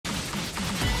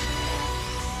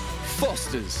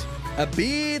Foster's, a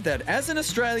beer that as an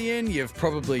Australian you've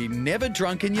probably never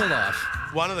drunk in your life.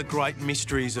 One of the great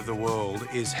mysteries of the world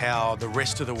is how the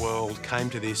rest of the world came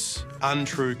to this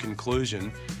untrue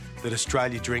conclusion that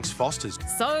Australia drinks Foster's.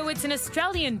 So it's an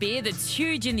Australian beer that's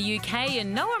huge in the UK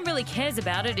and no one really cares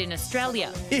about it in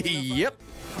Australia. Yep.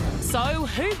 So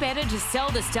who better to sell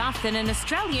the stuff than an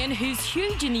Australian who's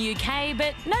huge in the UK,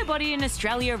 but nobody in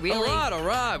Australia really? All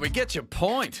right, we get your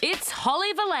point. It's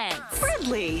Holly Valance.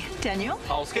 Bradley, Daniel.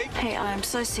 Polsky. Hey, I'm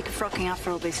so sick of rocking up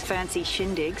for all these fancy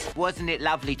shindigs. Wasn't it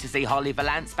lovely to see Holly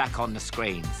Valance back on the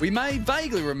screens? We may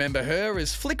vaguely remember her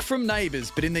as Flick from Neighbours,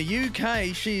 but in the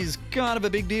UK, she's kind of a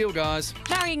big deal, guys.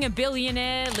 Marrying a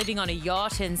billionaire, living on a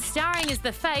yacht and starring as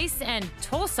the face and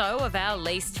torso of our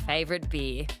least favourite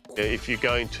beer. If you're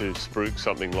going to spruik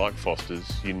something like Foster's,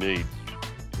 you need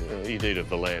a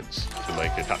Valance to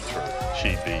make it cut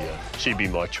through. She'd be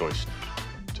my choice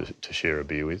to share a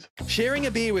beer with. Sharing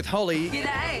a beer with Holly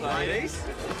G'day. Ladies.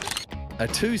 are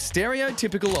two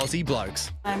stereotypical Aussie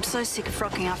blokes. I'm so sick of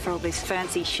rocking up for all these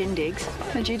fancy shindigs.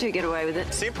 How'd you two get away with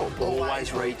it? Simple.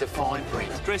 Always read the fine print.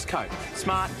 Dress code.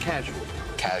 Smart, casual.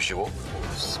 Casual.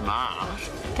 Smart.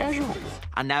 Casual.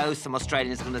 I know some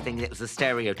Australians are going to think it was a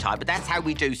stereotype, but that's how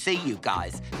we do see you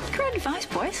guys. Great advice,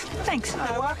 boys. Thanks.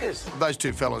 Workers. Those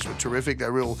two fellas were terrific.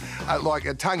 They're real, like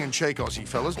a tongue-in-cheek Aussie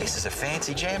fellas. This is a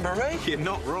fancy jamboree. You're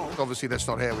not wrong. Obviously, that's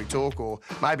not how we talk, or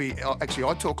maybe, actually,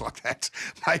 I talk like that.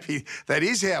 Maybe that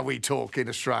is how we talk in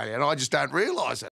Australia, and I just don't realise it.